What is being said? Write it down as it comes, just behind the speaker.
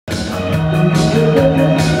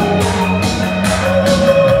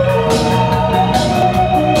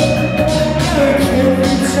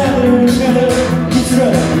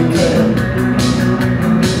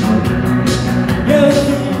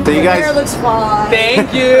looks fine.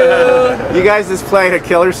 Thank you. You guys just played a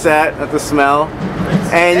killer set at the Smell.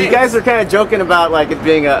 And you guys are kind of joking about like it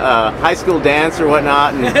being a high school dance or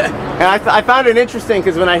whatnot, and I found it interesting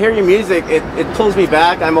because when I hear your music, it pulls me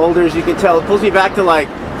back. I'm older, as you can tell. It pulls me back to like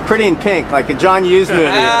Pretty in Pink, like a John Hughes movie.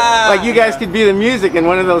 Like you guys could be the music in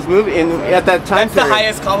one of those movies at that time. That's the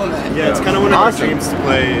highest compliment. Yeah, it's kind of one of our dreams to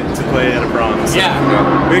play at a prom. So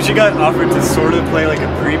yeah. We actually got offered to sort of play like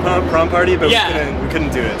a pre-prom party, but we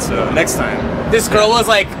couldn't do it. So next time. This girl was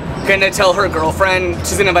like gonna tell her girlfriend,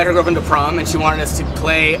 she's gonna invite her girlfriend to prom, and she wanted us to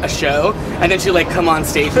play a show, and then she like come on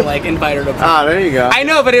stage and like invite her to prom. Ah, there you go. I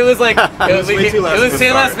know, but it was like it was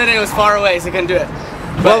too last minute. It was far away, so I couldn't do it.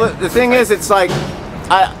 But, well, the thing is, it's like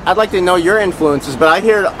I'd like to know your influences, but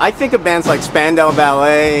I think of bands like Spandau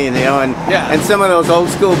Ballet, and and some of those old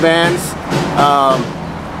school bands.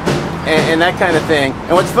 And that kind of thing.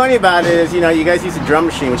 And what's funny about it is, you guys use a drum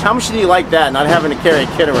machine. How much do you like that? Not having to carry a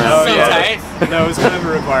kit around. Oh, so tight. No, it was kind of a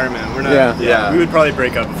requirement. We're not. We would probably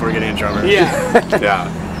break up before getting a drummer. Yeah. Yeah.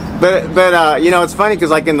 But it's funny because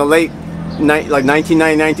like in the late, like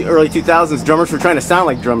 1999, early 2000s, drummers were trying to sound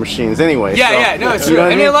like drum machines anyway. Yeah, so, no, it's true.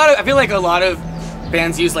 I mean, I feel like a lot of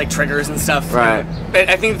bands use like triggers and stuff. Right. But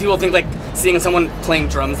I think people think like seeing someone playing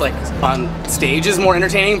drums like on stage is more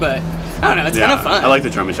entertaining, but I don't know, it's kind of fun. I like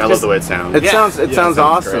the drum machine. I love the way it sounds. It sounds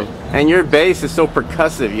awesome. Great. And your bass is so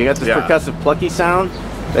percussive. You got this percussive, plucky sound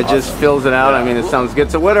that just fills it out. I mean, it sounds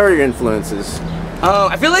good. So, what are your influences?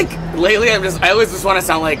 I feel like lately I always just want to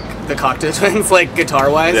sound like the Cocteau Twins, like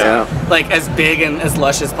guitar-wise. Yeah. Like as big and as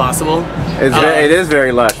lush as possible. It is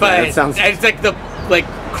very lush. But man. It sounds. It's like the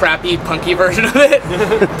crappy punky version of it.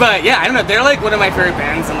 But yeah, I don't know. They're like one of my favorite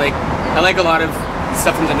bands, and like I like a lot of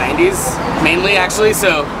stuff from the '90s, mainly actually.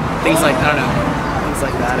 So. Things like, I don't know, things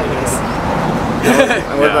like that, I guess.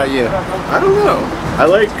 And what about you? I don't know. I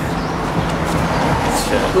like...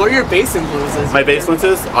 Who are your bass influences? My bass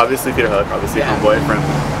influences, obviously Peter Hook, obviously Homeboy from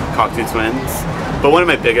Cocteau Twins. But one of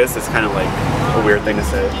my biggest is kind of like a weird thing to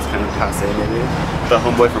say. It's kind of passe maybe. But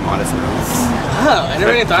Homeboy from Honest Mouse. Oh, I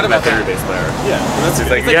never even thought about that. My favorite bass player. Yeah, that's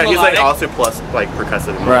he's like also plus like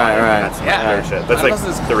percussive. And right. That's shit. That's like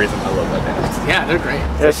the reason I love that band. Yeah, they're great.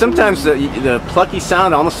 Yeah, sometimes the plucky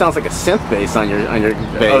sound almost sounds like a synth bass on your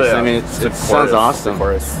bass. Oh, yeah. I mean, it sounds awesome. It's a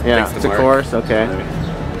chorus. Yeah, it's a chorus. Okay.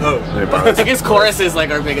 I guess chorus is like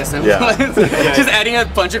our biggest influence. Just adding a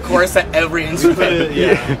bunch of chorus to every instrument.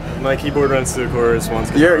 My keyboard runs to the chorus.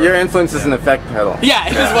 Your influence is an effect pedal. Yeah,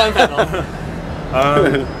 it is one pedal.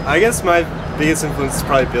 I guess my biggest influence is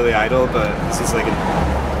probably Billy Idol, but it's just like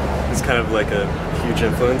it's kind of like a huge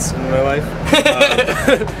influence in my life.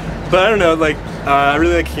 But I don't know, like I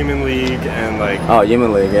really like Human League and like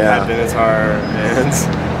Human League, Pat Benatar, and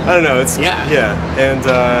I don't know, it's and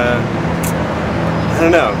I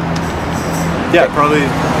don't know. Yeah, probably.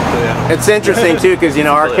 Yeah. It's interesting too, because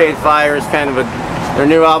Arcade Fire is kind of their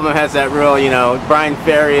new album has that real, Brian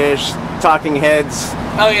Ferry-ish, Talking Heads.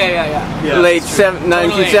 Oh yeah. Late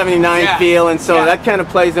 1979 feel, and so that kind of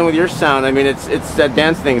plays in with your sound. I mean, it's that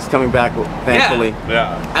dance thing's coming back, thankfully.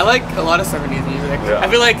 Yeah. I like a lot of 70s music. Yeah. I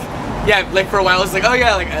feel like. Yeah, like for a while it's like, oh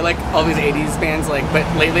yeah, like I like all these 80s bands, like, but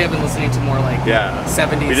lately I've been listening to more like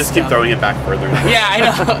 70s. We just keep throwing it back further. Yeah, I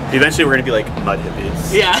know. Eventually we're gonna be like mud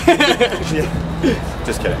hippies. Yeah.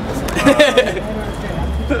 Just kidding.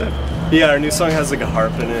 Yeah, our new song has like a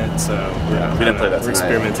harp in it, so we didn't play that. We're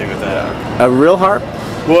experimenting with that. A real harp?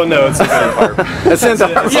 Well, no, it's a harp. It's a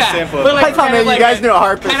harp. Yeah, but like, I thought maybe you guys knew a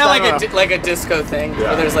harp. Kind of like a disco thing,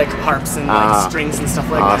 where there's like harps and like strings and stuff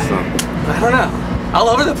like that. I don't know. All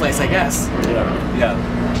over the place, I guess. Yeah.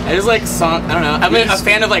 I just like song. I don't know. I'm a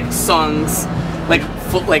fan of like songs, like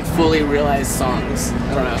fully realized songs.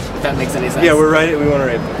 I don't know if that makes any sense. Yeah, we want to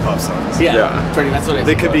write pop songs. Yeah. Pretty. That's what it is.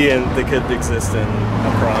 They could exist in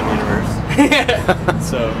a Prom Universe.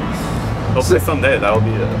 So hopefully someday that will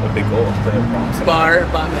be a big goal. To play a prom song. Bat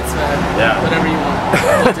mitzvah. Whatever you want,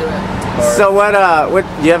 we'll do it. So what do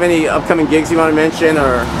you have any upcoming gigs you want to mention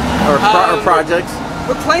or projects?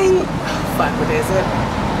 We're playing. What day is it?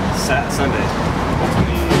 Sunday.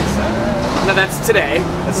 27th. No, that's today.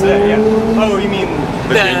 That's today, yeah. Oh, you mean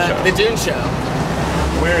the Dune show.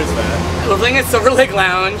 Where is that? We're playing at Silver Lake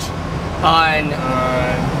Lounge on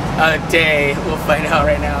a day. We'll find out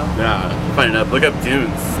right now. Yeah, find it up. Look up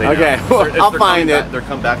Dunes. Okay, I'll find it. Their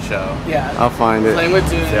comeback show. Yeah. I'll find it. Playing with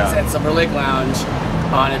Dunes at Silver Lake Lounge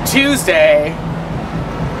on a Tuesday,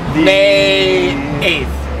 May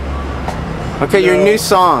 8th. Okay, your new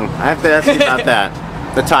song. I have to ask you about that.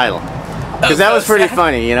 The title. Because that was pretty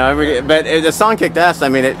funny, but the song kicked ass. I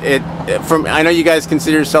mean, I know you guys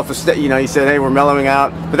consider yourself you said, hey, we're mellowing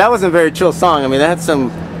out, but that wasn't a very chill song. I mean, that had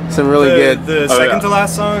some some really good. The Oh, second yeah. to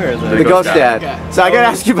last song, or The Ghost Dad. Okay. So I gotta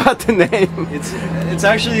ask you about the name. It's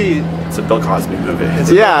actually It's a Bill Cosby movie.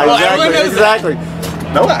 Yeah, Well, everyone exactly, knows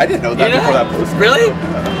exactly. No, I didn't know that You know? before that post. Really?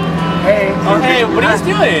 Hey. Oh, hey, what are you guys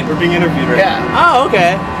doing? we're being interviewed right now. Yeah. Oh,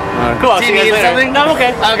 okay. Cool. I'll Do see you Uh, need guys later. something? No, I'm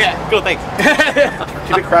okay. Okay. Cool. Thanks.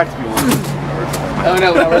 Keep it cracked if you want. Oh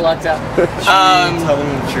no, we're locked out. Tell them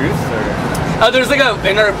the truth, or Oh, there's like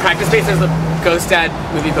in our practice space. There's a Ghost Dad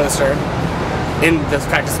movie poster in this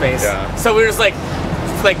practice space. Yeah. So we were just like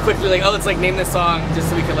quickly like, oh, let's like name this song just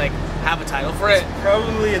so we could like have a title for it.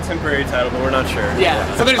 probably a temporary title, but we're not sure.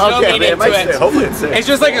 Yeah. So there's no Okay, meaning to it. Hopefully it's sick. It's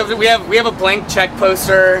just like we have a blank check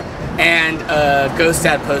poster and a Ghost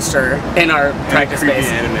Dad poster in our practice Creepy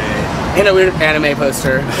space. anime. And a weird anime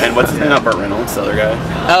poster. And what's his name? Not Burt Reynolds, the other guy.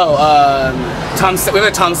 Oh, we have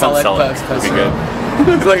a Tom Selleck poster. Looking good.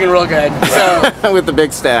 It's looking real good. So With the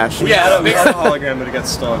big stash. yeah. We had a hologram, but it got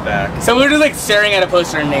stolen back. So we were just like staring at a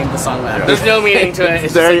poster and named the song that. Yeah. There's no meaning to it.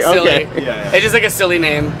 It's Very- just like silly. okay. Yeah. It's just like a silly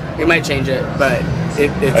name. We might change it, but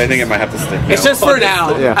it's. I think it might have to stick. It's just for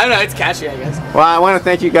now. Yeah. I don't know. It's catchy, I guess. Well, I want to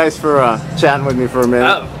thank you guys for chatting with me for a minute.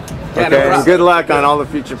 Oh. Yeah, Okay, no and problem. good luck on all the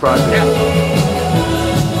future projects. Yeah.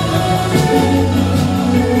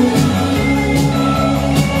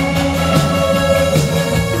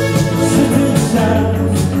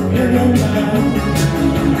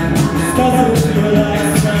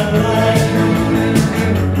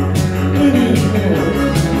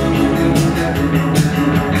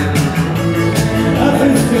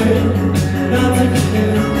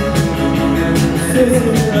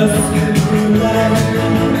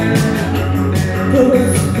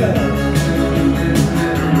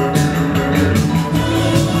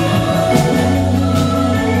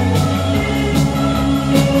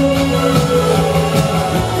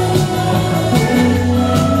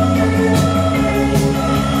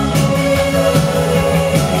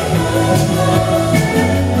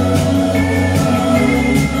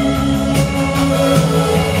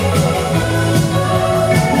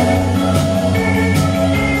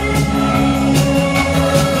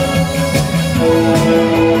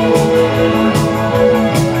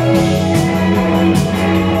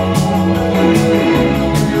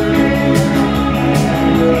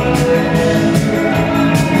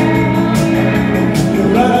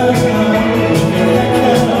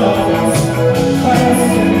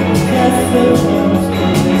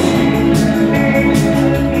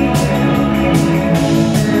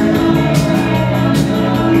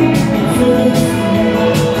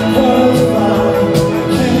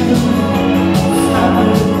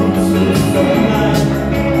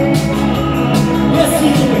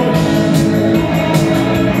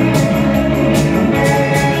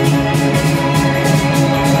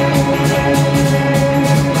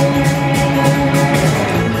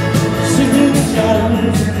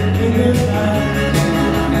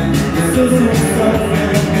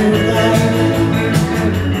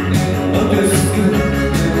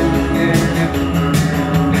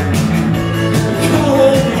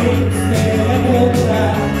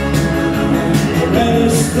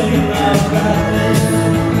 Stay out